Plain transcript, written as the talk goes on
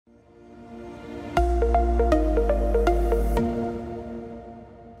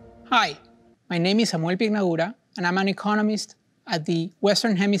Hi, my name is Samuel Pignagura, and I'm an economist at the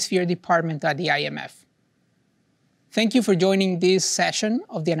Western Hemisphere Department at the IMF. Thank you for joining this session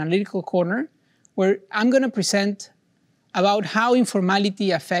of the Analytical Corner, where I'm going to present about how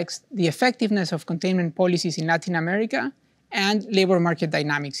informality affects the effectiveness of containment policies in Latin America and labor market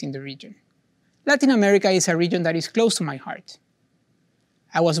dynamics in the region. Latin America is a region that is close to my heart.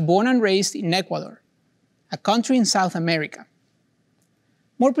 I was born and raised in Ecuador, a country in South America.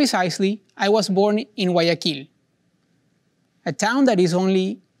 More precisely, I was born in Guayaquil, a town that is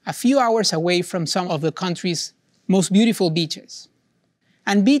only a few hours away from some of the country's most beautiful beaches.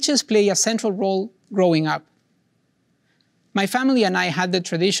 And beaches play a central role growing up. My family and I had the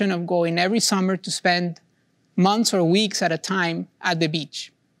tradition of going every summer to spend months or weeks at a time at the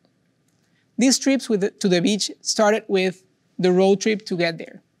beach. These trips to the beach started with the road trip to get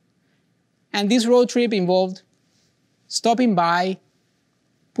there. And this road trip involved stopping by,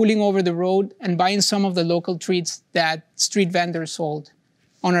 pulling over the road, and buying some of the local treats that street vendors sold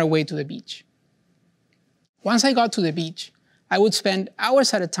on our way to the beach. Once I got to the beach, I would spend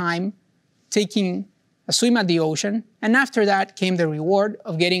hours at a time taking a swim at the ocean, and after that came the reward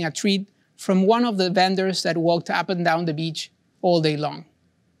of getting a treat from one of the vendors that walked up and down the beach all day long.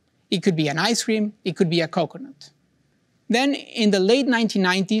 It could be an ice cream, it could be a coconut. Then, in the late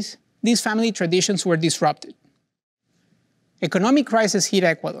 1990s, these family traditions were disrupted. Economic crisis hit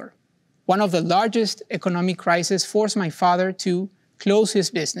Ecuador. One of the largest economic crises forced my father to close his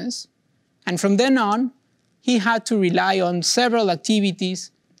business, and from then on, he had to rely on several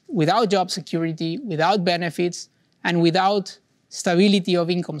activities without job security, without benefits, and without stability of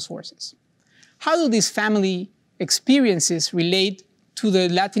income sources. How do these family experiences relate to the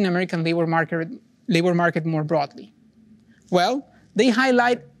Latin American labor market more broadly? Well, they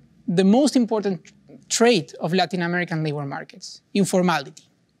highlight the most important trait of Latin American labor markets: informality.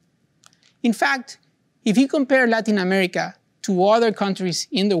 In fact, if you compare Latin America to other countries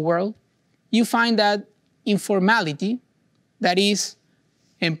in the world, you find that informality, that is,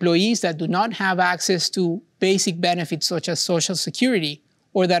 employees that do not have access to basic benefits such as Social Security,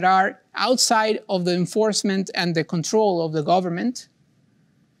 or that are outside of the enforcement and the control of the government,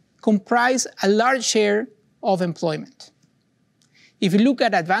 comprise a large share of employment. If you look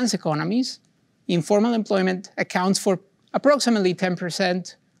at advanced economies, informal employment accounts for approximately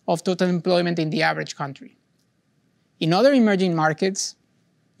 10% of total employment in the average country. In other emerging markets,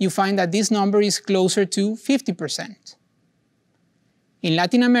 you find that this number is closer to 50%. In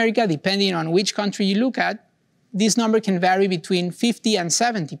Latin America, depending on which country you look at, this number can vary between 50 and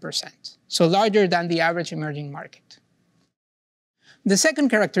 70%, so larger than the average emerging market. The second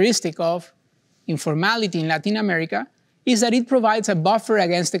characteristic of informality in Latin America is that it provides a buffer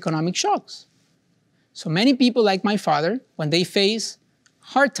against economic shocks. So many people like my father, when they face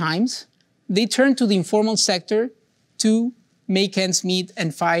hard times, they turn to the informal sector to make ends meet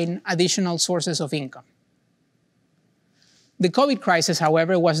and find additional sources of income. The COVID crisis,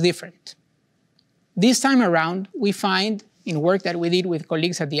 however, was different. This time around, we find, in work that we did with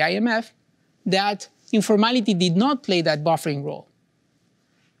colleagues at the IMF, that informality did not play that buffering role.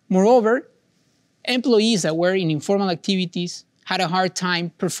 Moreover, employees that were in informal activities had a hard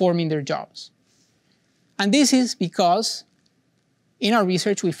time performing their jobs. And this is because, in our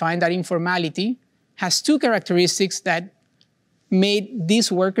research, we find that informality has two characteristics that made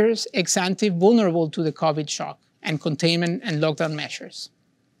these workers ex ante vulnerable to the COVID shock and containment and lockdown measures.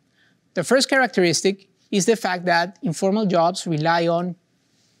 The first characteristic is the fact that informal jobs rely on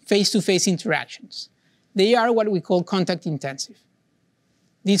face-to-face interactions. They are what we call contact intensive.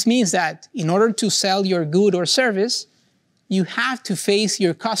 This means that in order to sell your good or service, you have to face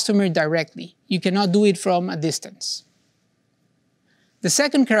your customer directly. You cannot do it from a distance. The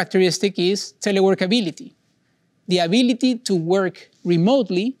second characteristic is teleworkability. The ability to work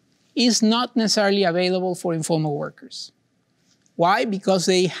remotely is not necessarily available for informal workers. Why? Because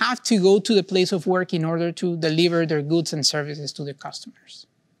they have to go to the place of work in order to deliver their goods and services to their customers.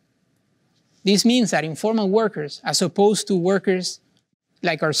 This means that informal workers, as opposed to workers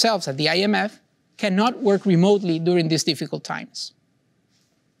like ourselves at the IMF, cannot work remotely during these difficult times.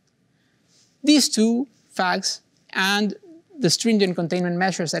 These two facts and the stringent containment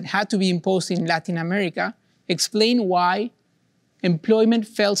measures that had to be imposed in Latin America explain why employment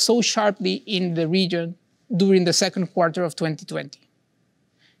fell so sharply in the region during the second quarter of 2020.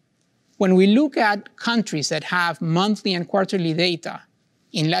 When we look at countries that have monthly and quarterly data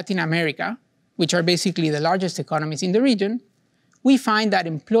in Latin America, which are basically the largest economies in the region, we find that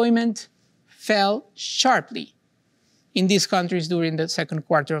employment fell sharply in these countries during the second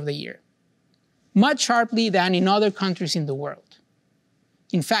quarter of the year, much sharply than in other countries in the world.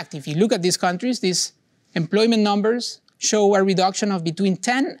 In fact, if you look at these countries, these employment numbers show a reduction of between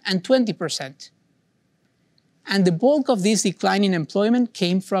 10 and 20%. And the bulk of this decline in employment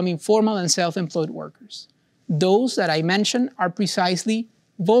came from informal and self-employed workers. Those that I mentioned are precisely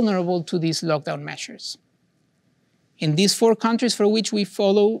vulnerable to these lockdown measures. In these 4 countries for which we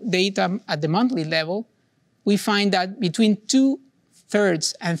follow data at the monthly level, we find that between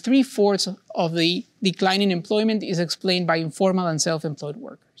 2/3 and 3/4 of the decline in employment is explained by informal and self-employed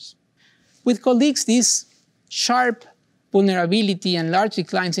workers. With colleagues, this sharp vulnerability and large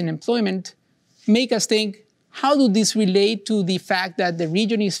declines in employment make us think, how do this relate to the fact that the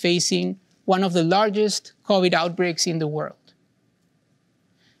region is facing one of the largest COVID outbreaks in the world?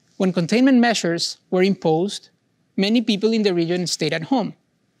 When containment measures were imposed, many people in the region stayed at home.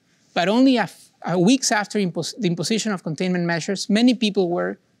 But only weeks after the imposition of containment measures, many people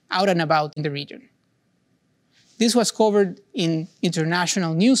were out and about in the region. This was covered in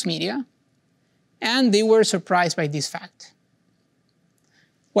international news media, and they were surprised by this fact.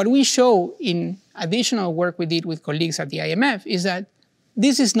 What we show in additional work we did with colleagues at the IMF is that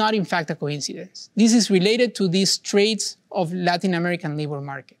this is not in fact a coincidence. This is related to these traits of Latin American labor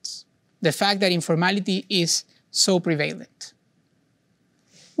markets, the fact that informality is so prevalent.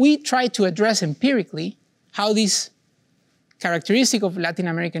 We try to address empirically how this characteristic of Latin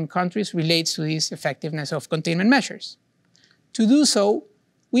American countries relates to this effectiveness of containment measures. To do so,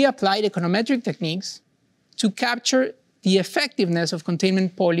 we applied econometric techniques to capture the effectiveness of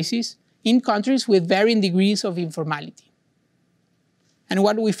containment policies in countries with varying degrees of informality. And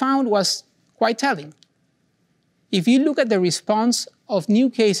what we found was quite telling. If you look at the response of new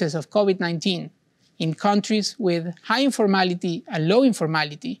cases of COVID-19 in countries with high informality and low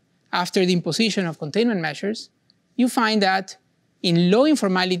informality after the imposition of containment measures, you find that in low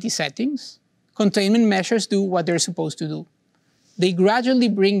informality settings, containment measures do what they're supposed to do. They gradually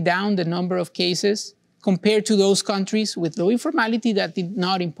bring down the number of cases compared to those countries with low informality that did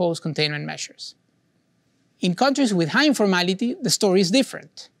not impose containment measures. In countries with high informality, the story is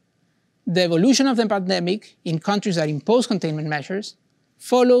different. The evolution of the pandemic in countries that impose containment measures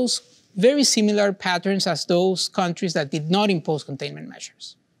follows very similar patterns as those countries that did not impose containment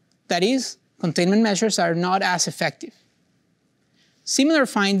measures. That is, containment measures are not as effective. Similar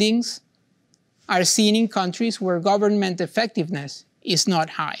findings are seen in countries where government effectiveness is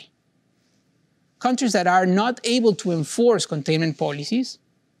not high. Countries that are not able to enforce containment policies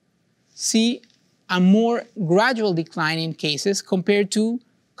see a more gradual decline in cases compared to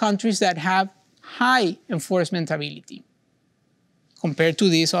countries that have high enforcement ability, compared to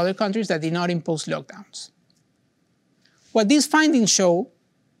these other countries that did not impose lockdowns. What these findings show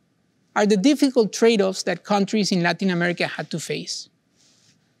are the difficult trade-offs that countries in Latin America had to face.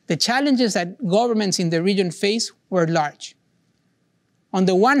 The challenges that governments in the region faced were large. On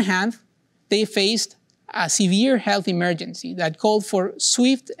the one hand, they faced a severe health emergency that called for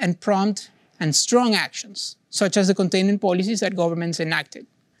swift and prompt and strong actions, such as the containment policies that governments enacted.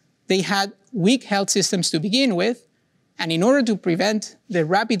 They had weak health systems to begin with, and in order to prevent the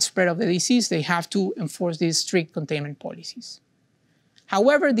rapid spread of the disease, they have to enforce these strict containment policies.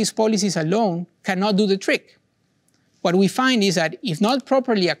 However, these policies alone cannot do the trick. What we find is that if not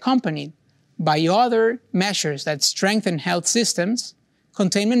properly accompanied by other measures that strengthen health systems,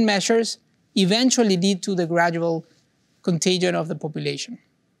 containment measures eventually lead to the gradual contagion of the population.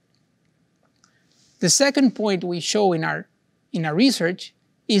 The second point we show in our research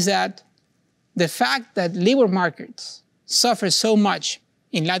is that the fact that labor markets suffer so much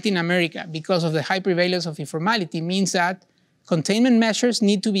in Latin America because of the high prevalence of informality means that containment measures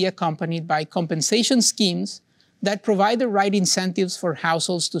need to be accompanied by compensation schemes that provide the right incentives for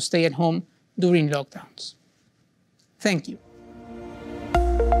households to stay at home during lockdowns. Thank you.